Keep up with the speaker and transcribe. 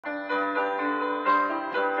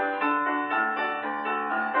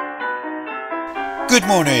Good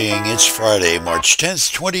morning. It's Friday, March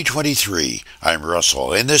 10th, 2023. I'm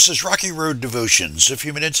Russell, and this is Rocky Road Devotions, a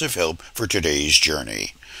few minutes of help for today's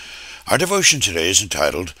journey. Our devotion today is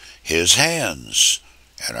entitled, His Hands,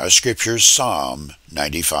 and our scripture is Psalm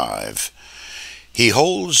 95. He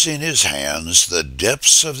holds in his hands the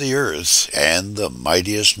depths of the earth and the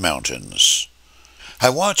mightiest mountains.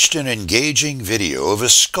 I watched an engaging video of a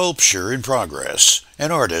sculpture in progress.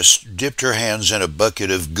 An artist dipped her hands in a bucket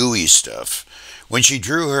of gooey stuff. When she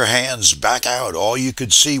drew her hands back out, all you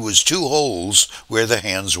could see was two holes where the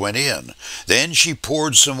hands went in. Then she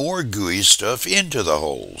poured some more gooey stuff into the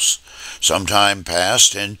holes. Some time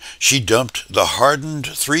passed, and she dumped the hardened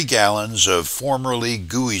 3 gallons of formerly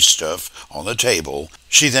gooey stuff on the table.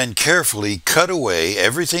 She then carefully cut away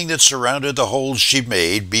everything that surrounded the holes she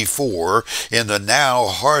made before in the now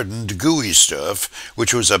hardened gooey stuff,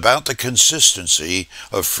 which was about the consistency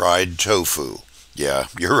of fried tofu. Yeah,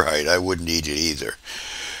 you're right, I wouldn't eat it either.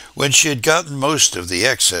 When she had gotten most of the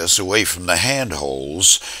excess away from the hand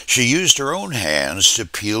holes, she used her own hands to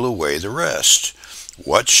peel away the rest.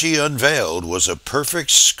 What she unveiled was a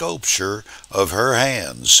perfect sculpture of her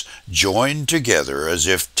hands, joined together as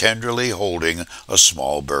if tenderly holding a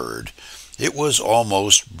small bird. It was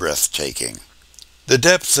almost breathtaking. The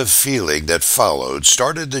depth of feeling that followed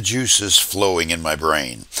started the juices flowing in my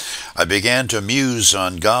brain. I began to muse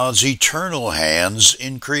on God's eternal hands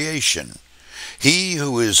in creation. He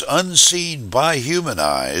who is unseen by human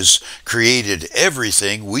eyes created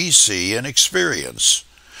everything we see and experience.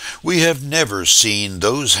 We have never seen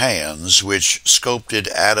those hands which sculpted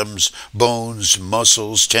atoms, bones,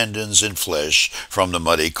 muscles, tendons, and flesh from the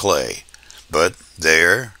muddy clay. But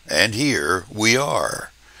there and here we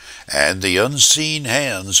are. And the unseen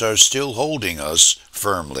hands are still holding us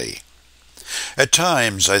firmly. At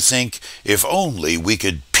times I think if only we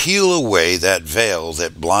could peel away that veil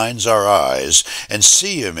that blinds our eyes and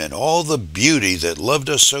see Him in all the beauty that loved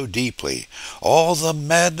us so deeply, all the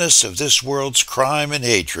madness of this world's crime and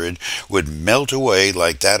hatred would melt away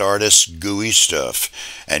like that artist's gooey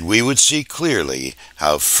stuff, and we would see clearly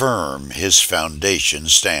how firm His foundation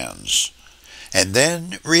stands. And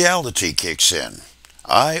then reality kicks in.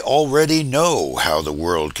 I already know how the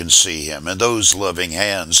world can see Him and those loving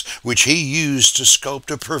hands which He used to sculpt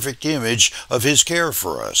a perfect image of His care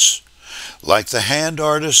for us. Like the hand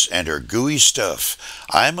artist and her gooey stuff,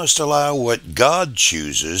 I must allow what God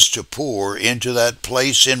chooses to pour into that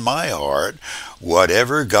place in my heart,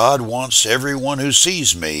 whatever God wants everyone who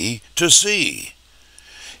sees me to see.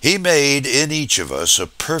 He made in each of us a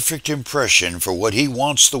perfect impression for what He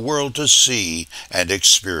wants the world to see and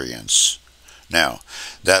experience. Now,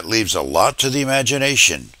 that leaves a lot to the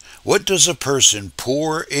imagination. What does a person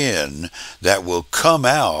pour in that will come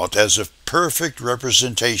out as a perfect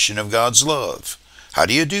representation of God's love? How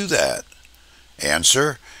do you do that?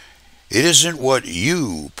 Answer, it isn't what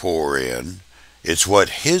you pour in, it's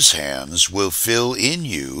what His hands will fill in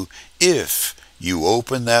you if you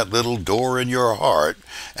open that little door in your heart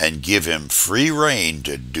and give Him free rein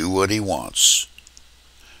to do what He wants.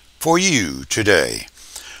 For you today,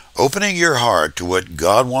 opening your heart to what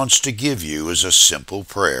God wants to give you is a simple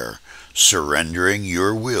prayer, surrendering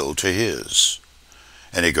your will to His.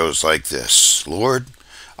 And it goes like this: Lord,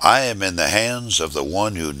 I am in the hands of the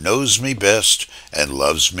one who knows me best and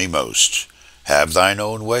loves me most. Have Thine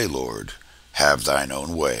own way, Lord. Have Thine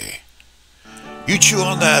own way. You chew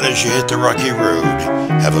on that as you hit the rocky road.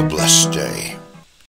 Have a blessed day.